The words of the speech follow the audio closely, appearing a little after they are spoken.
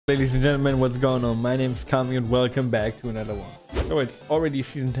Ladies and gentlemen, what's going on? My name is Kami and welcome back to another one. So it's already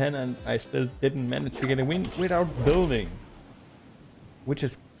season 10 and I still didn't manage to get a win without building, which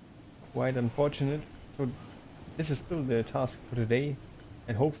is quite unfortunate. So this is still the task for today,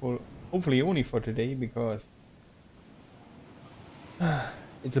 and hopefully only for today, because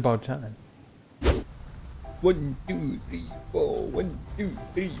it's about time. 1, 2, 3, 4. 1, 2,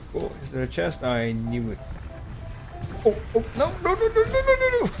 3, 4. Is there a chest? I knew it. Oh, no.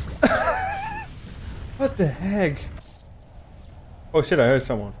 What the heck? Oh shit, I heard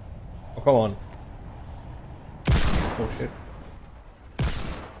someone. Oh, come on. Oh shit.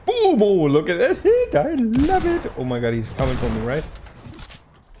 Boom! Oh, look at that hit. I love it. Oh my god, he's coming for me, right?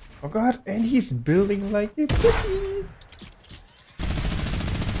 Oh god, and he's building like a pussy.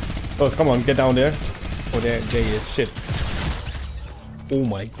 Oh, come on, get down there. Oh, there he is. Shit. Oh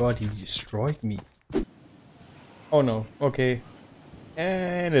my god, he destroyed me. Oh no, okay.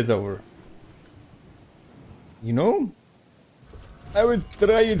 And it's over. You know, I would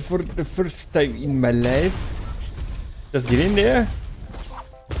try it for the first time in my life. Just get in there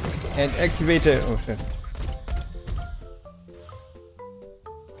and activate it. Oh shit.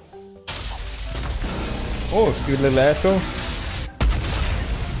 Oh, you little asshole.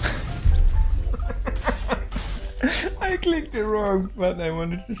 I clicked the wrong button. I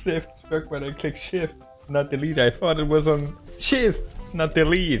wanted to save the truck, but I clicked shift, not delete. I thought it was on shift, not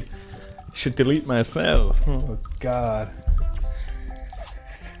delete. Should delete myself. Oh god.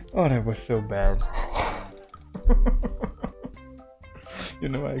 Oh, that was so bad. You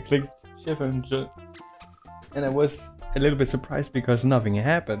know, I clicked shift and I was a little bit surprised because nothing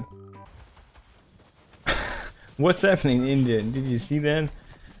happened. What's happening in there? Did you see that?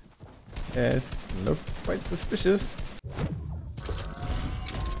 It looked quite suspicious.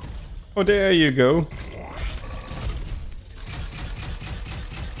 Oh, there you go.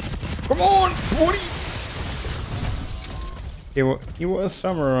 Come on, buddy! He was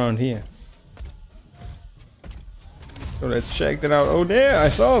somewhere around here. So let's check that out. Oh, there, I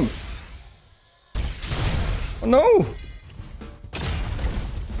saw him. Oh no!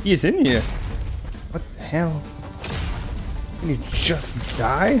 He is in here. What the hell? Did he just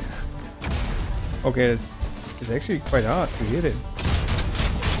die? Okay, it's actually quite hard to hit it.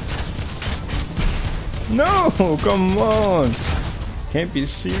 No, come on! Can't be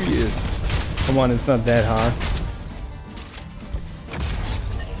serious. Come on, it's not that hard.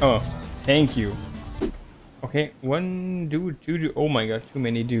 Oh, thank you. Okay, 1 dude, 2 dude. Oh my god, too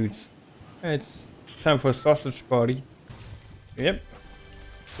many dudes. It's time for a sausage party. Yep.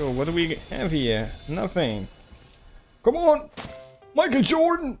 So what do we have here? Nothing. Come on! Michael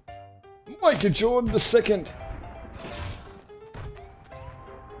Jordan! Michael Jordan II!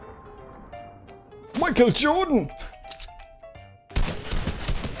 Michael Jordan!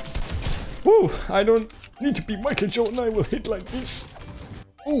 Woo! I don't need to be Michael Jordan, I will hit like this.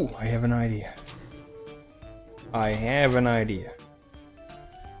 Oh, I have an idea.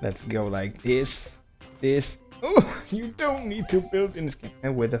 Let's go like this. This. Oh, you don't need to build in this game.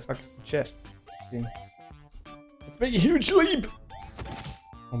 And where the fuck is the chest? Okay. Let's make a huge leap!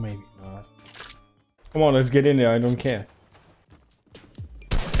 Or maybe not. Come on, let's get in there, I don't care.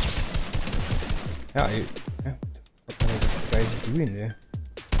 Yeah, what are you guys doing there?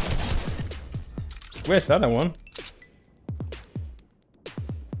 Where's the other one?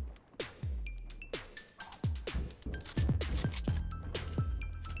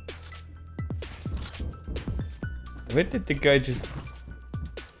 Where did the guy just...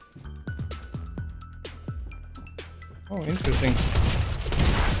 Oh, interesting.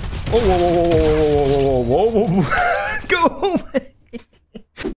 Oh, whoa. Go away!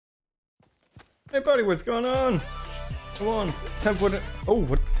 Hey buddy, what's going on? Come on, time for the... Oh,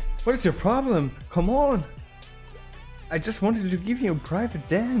 what is your problem? Come on! I just wanted to give you a private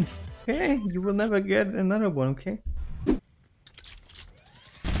dance. Okay, you will never get another one, okay? You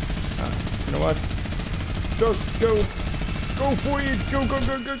know what? Just go! Go for it! Go!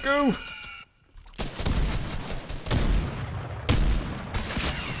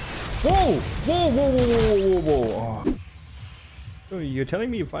 Whoa! Oh. So you're telling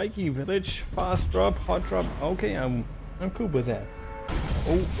me Viking Village, fast drop, hot drop? Okay, I'm cool with that.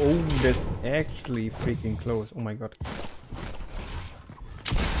 Oh, that's actually freaking close. Oh my god.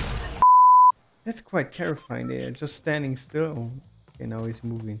 That's quite terrifying there, just standing still. Okay, now he's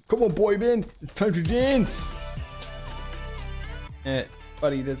moving. Come on, boy band, it's time to dance!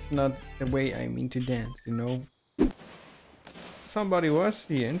 Buddy, that's not the way I mean to dance, you know? Somebody was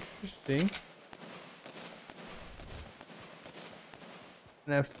here, interesting.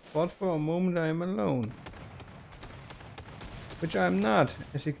 And I thought for a moment I'm alone. which I'm not,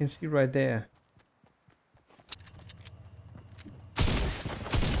 as you can see right there.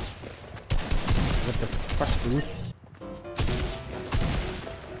 What the fuck, dude?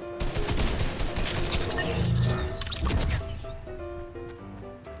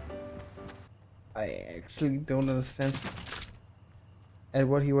 I actually don't understand at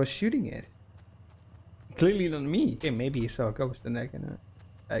what he was shooting at. Clearly not me. Okay, maybe he saw a ghost, and I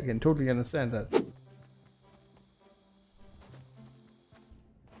can totally understand that.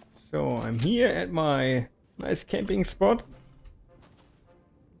 So I'm here at my nice camping spot.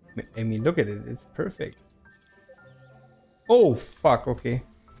 I mean, look at it. It's perfect. Oh fuck. Okay,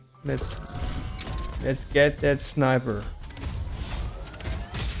 let's get that sniper.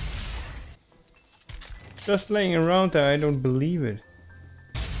 Just laying around there. I don't believe it.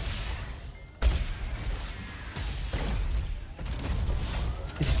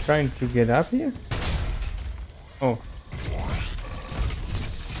 Is he trying to get up here? Oh.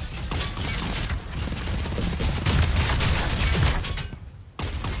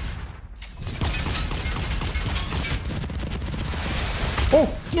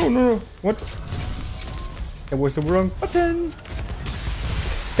 Oh, no. What? That was the wrong button.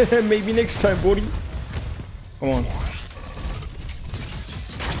 Maybe next time, buddy. Come on.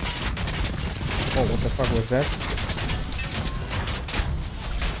 Oh, what the fuck was that?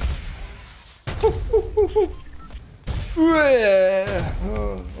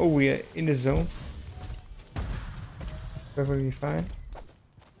 Oh, we are in the zone. Perfectly fine.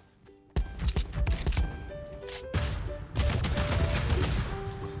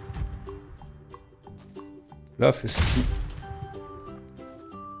 Love to see.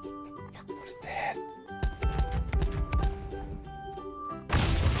 What was that?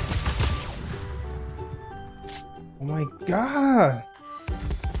 Oh my god!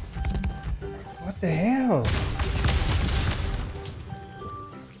 What the hell?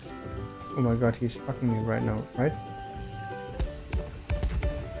 Oh my god, he's fucking me right now, right?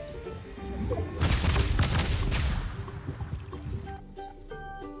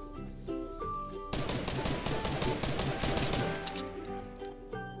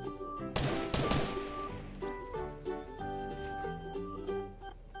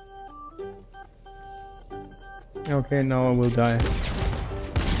 Okay, now I will die.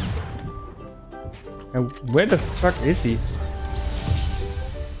 Where the fuck is he?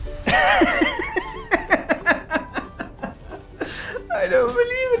 I don't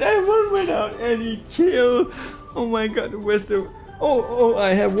believe it. I won without any kill. Oh my god, where's the... Oh,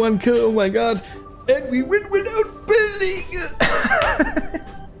 I have one kill. Oh my god. And we win without building.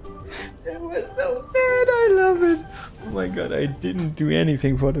 That was so bad. I love it. Oh my god, I didn't do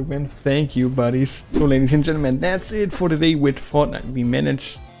anything for the win. Thank you, buddies. So ladies and gentlemen, that's it for today with Fortnite. We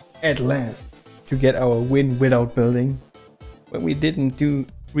managed at last to get our win without building. But we didn't do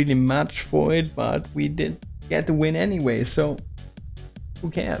really much for it, but we did get the win anyway, so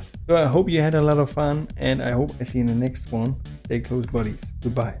who cares? So I hope you had a lot of fun, and I hope I see you in the next one. Stay close, buddies.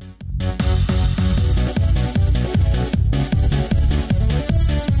 Goodbye.